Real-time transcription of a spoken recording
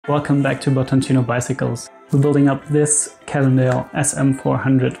Welcome back to Bottantino Bicycles. We're building up this Cannondale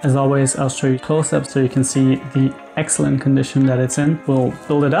SM400. As always, I'll show you close-up so you can see the excellent condition that it's in. We'll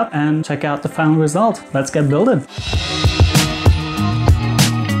build it up and check out the final result. Let's get builded.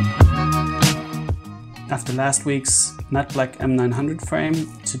 After last week's matte black M900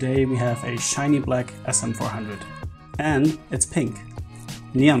 frame, today we have a shiny black SM400. And it's pink.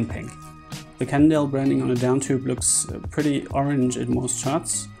 Neon pink. The Cannondale branding on the down tube looks pretty orange in most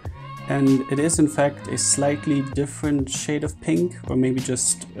shots, and it is in fact a slightly different shade of pink, or maybe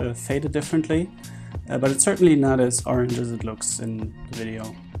just faded differently, but it's certainly not as orange as it looks in the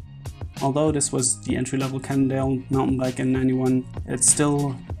video. Although this was the entry-level Cannondale mountain bike in '91, it's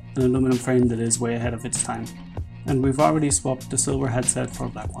still an aluminum frame that is way ahead of its time. And we've already swapped the silver headset for a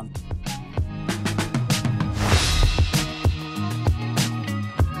black one.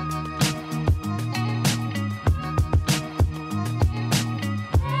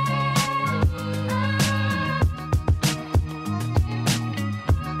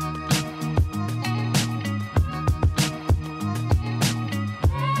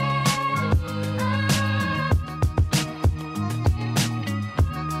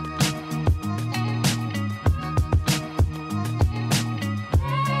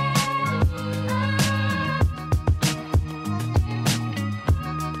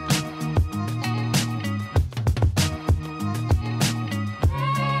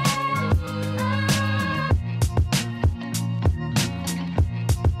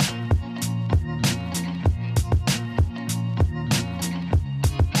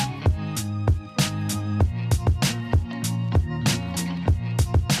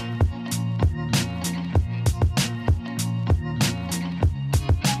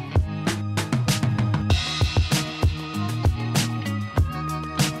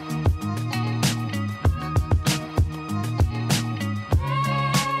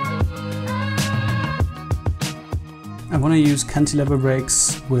 I want to use cantilever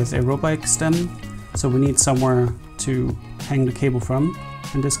brakes with a road bike stem, so we need somewhere to hang the cable from.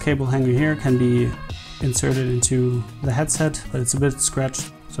 And this cable hanger here can be inserted into the headset, but it's a bit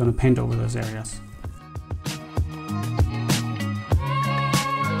scratched, so I'm going to paint over those areas.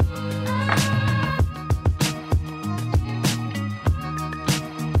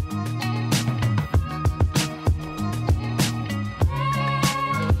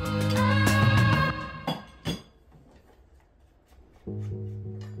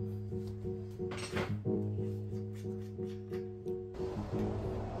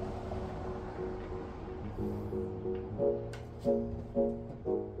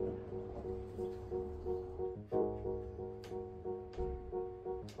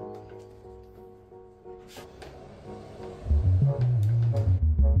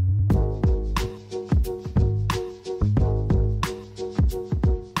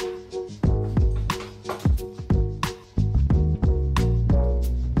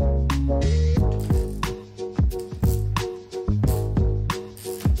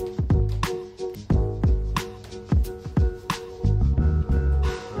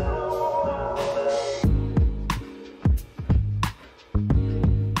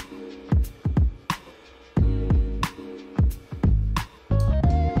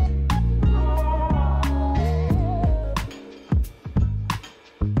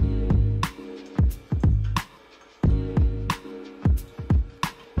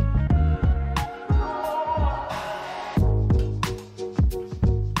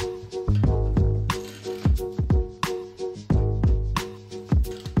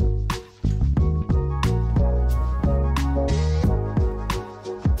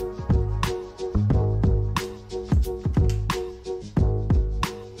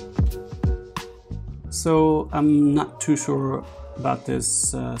 So I'm not too sure about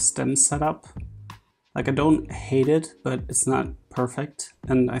this stem setup. Like, I don't hate it, but it's not perfect.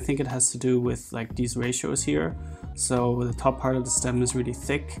 And I think it has to do with like these ratios here. So the top part of the stem is really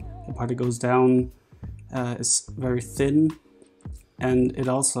thick. The part that goes down is very thin. And it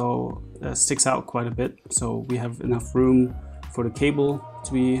also sticks out quite a bit. So we have enough room for the cable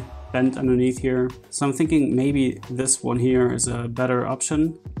to be bent underneath here. So I'm thinking maybe this one here is a better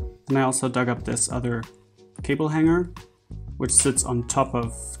option. And I also dug up this other cable hanger, which sits on top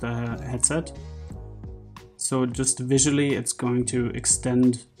of the headset. So just visually, it's going to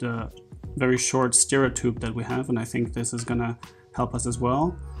extend the very short stereo tube that we have, and I think this is gonna help us as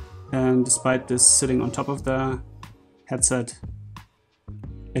well. And despite this sitting on top of the headset,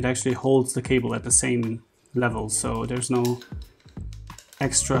 it actually holds the cable at the same level, so there's no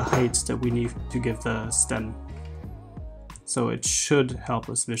extra height that we need to give the stem. So it should help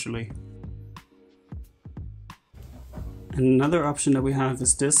us visually. Another option that we have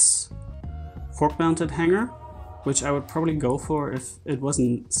is this fork mounted hanger, which I would probably go for if it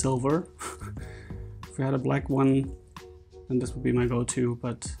wasn't silver. If we had a black one, then this would be my go-to,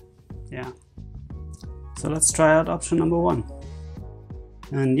 but yeah. So let's try out option number 1.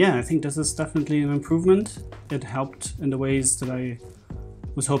 And yeah, I think this is definitely an improvement. It helped in the ways that I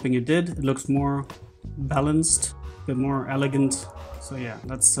was hoping it did. It looks more balanced, a bit more elegant. So yeah,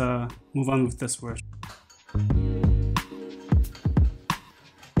 let's move on with this version.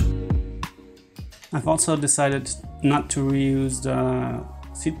 I've also decided not to reuse the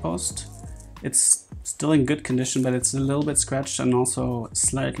seat post. It's still in good condition, but it's a little bit scratched and also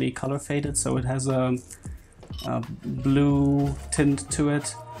slightly color faded, so it has a blue tint to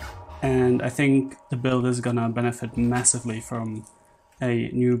it, and I think the build is gonna benefit massively from a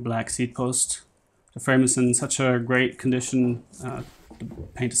new black seat post. The frame is in such a great condition, the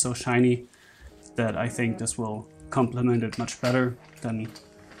paint is so shiny that I think this will complement it much better than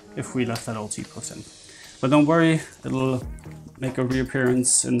if we left that old seat post in. But don't worry, it'll make a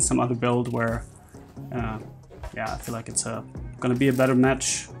reappearance in some other build where yeah, I feel like it's gonna be a better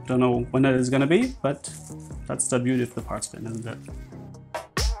match. Don't know when that is gonna be, but that's the beauty of the parts bin, isn't it?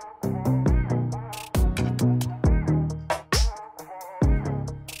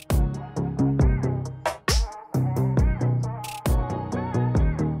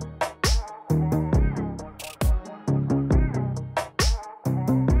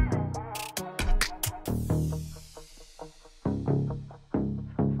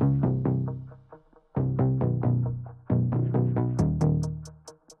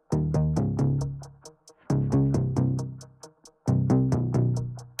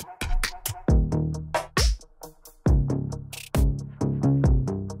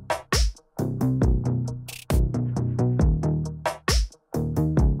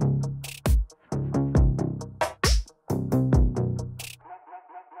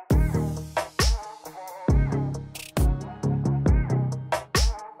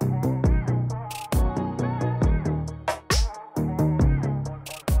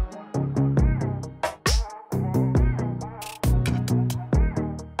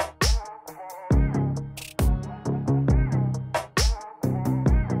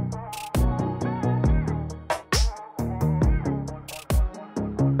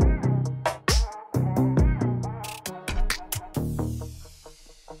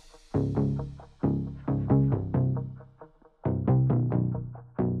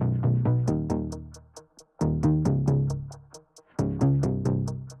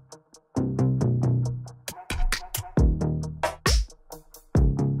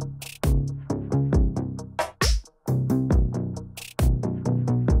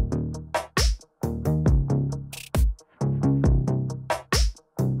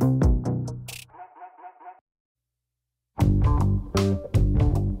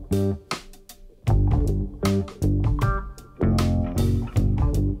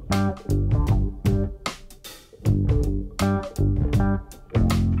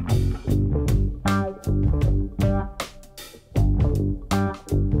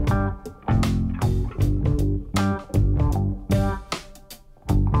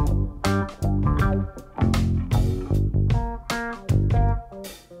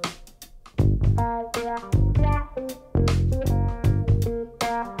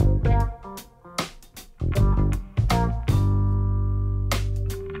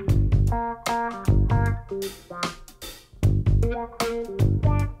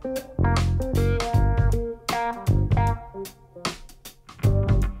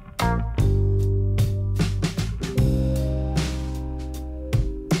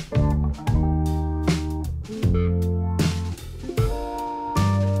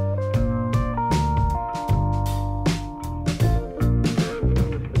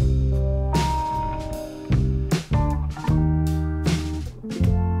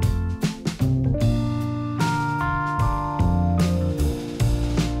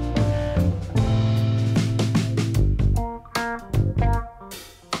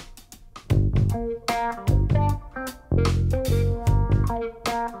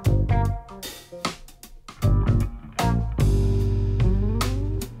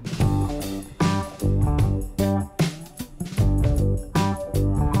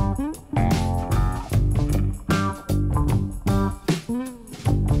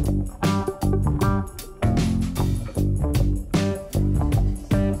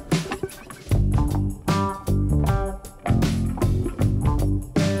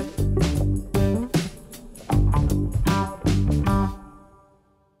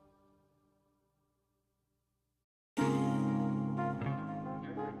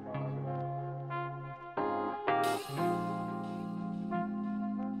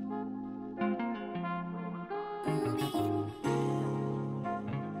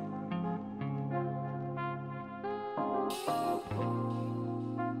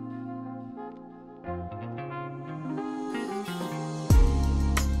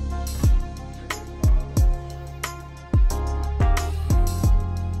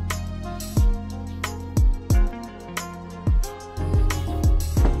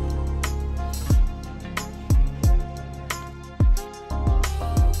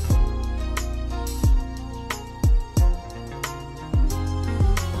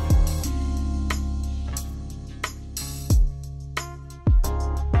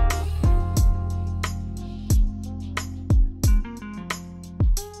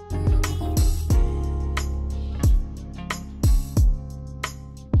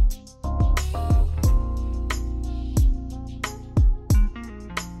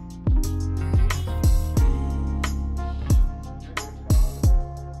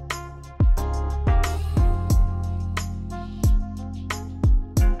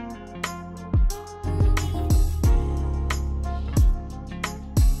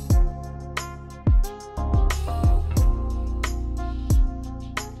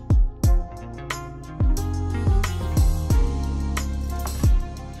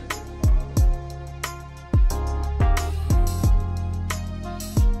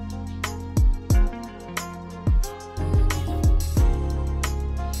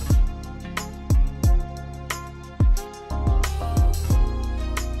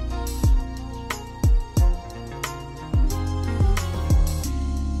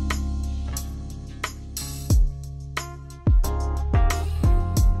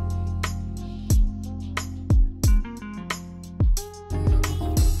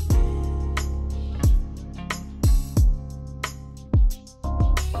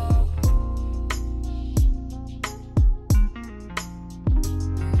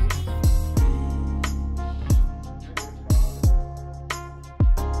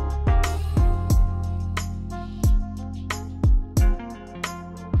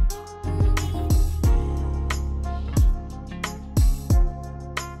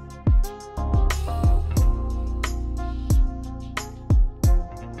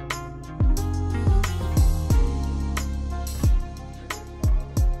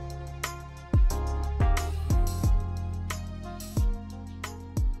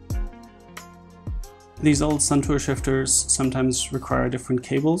 These old Suntour shifters sometimes require different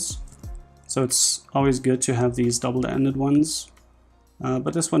cables, so it's always good to have these double-ended ones,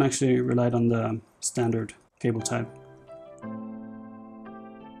 but this one actually relied on the standard cable type.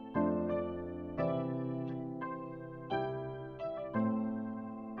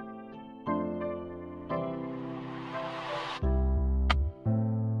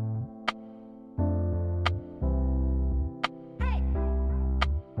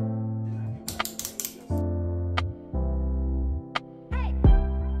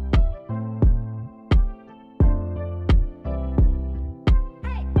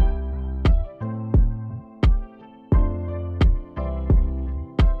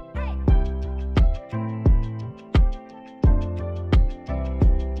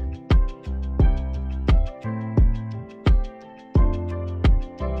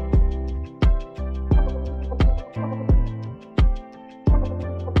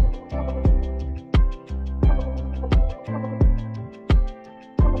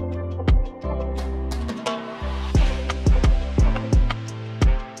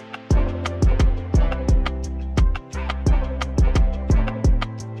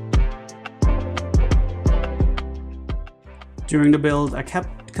 During the build, I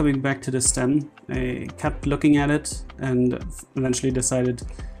kept coming back to the stem. I kept looking at it and eventually decided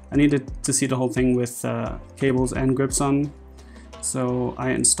I needed to see the whole thing with cables and grips on. So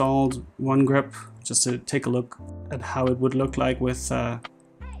I installed one grip just to take a look at how it would look like with all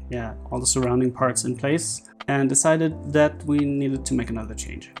the surrounding parts in place, and decided that we needed to make another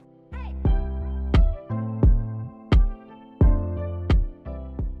change.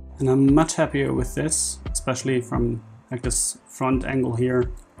 And I'm much happier with this, especially from like this front angle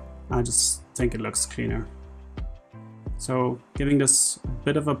here. I just think it looks cleaner. So giving this a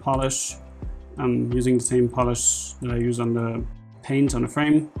bit of a polish, I'm using the same polish that I use on the paint on the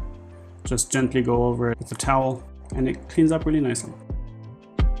frame. Just gently go over it with a towel and it cleans up really nicely.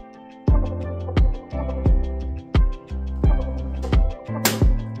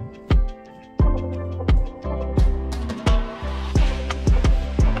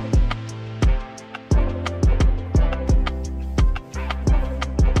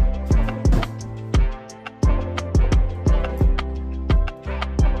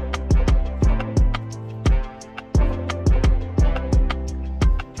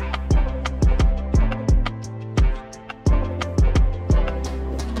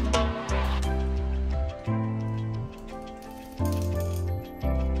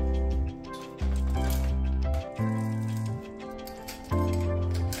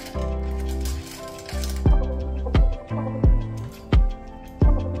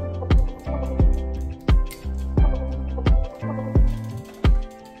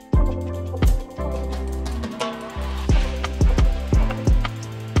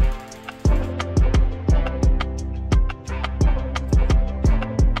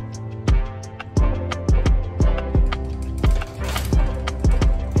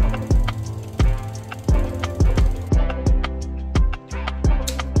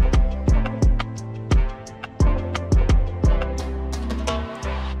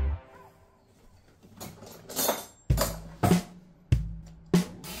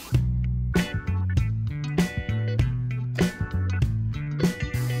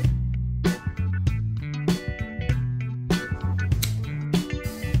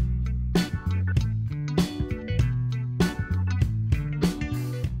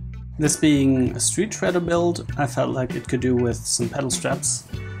 This being a street shredder build, I felt like it could do with some pedal straps.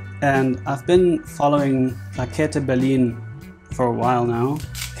 And I've been following Rakäthe Berlin for a while now.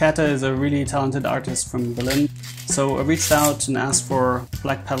 Rakäthe is a really talented artist from Berlin. So I reached out and asked for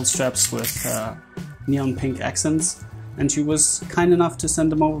black pedal straps with neon pink accents, and she was kind enough to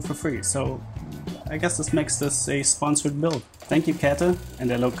send them over for free. So I guess this makes this a sponsored build. Thank you, Rakäthe, and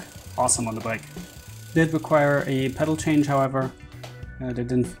they look awesome on the bike. Did require a pedal change, however. They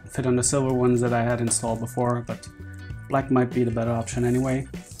didn't fit on the silver ones that I had installed before, but black might be the better option anyway.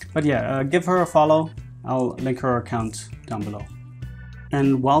 But yeah, give her a follow. I'll link her account down below.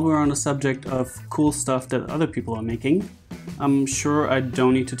 And while we're on the subject of cool stuff that other people are making, I'm sure I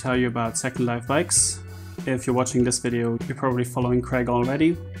don't need to tell you about Second Life Bikes. If you're watching this video, you're probably following Craig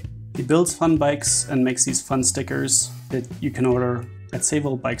already. He builds fun bikes and makes these fun stickers that you can order at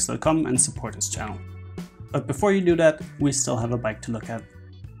saveoldbikes.com and support his channel. But before you do that, we still have a bike to look at.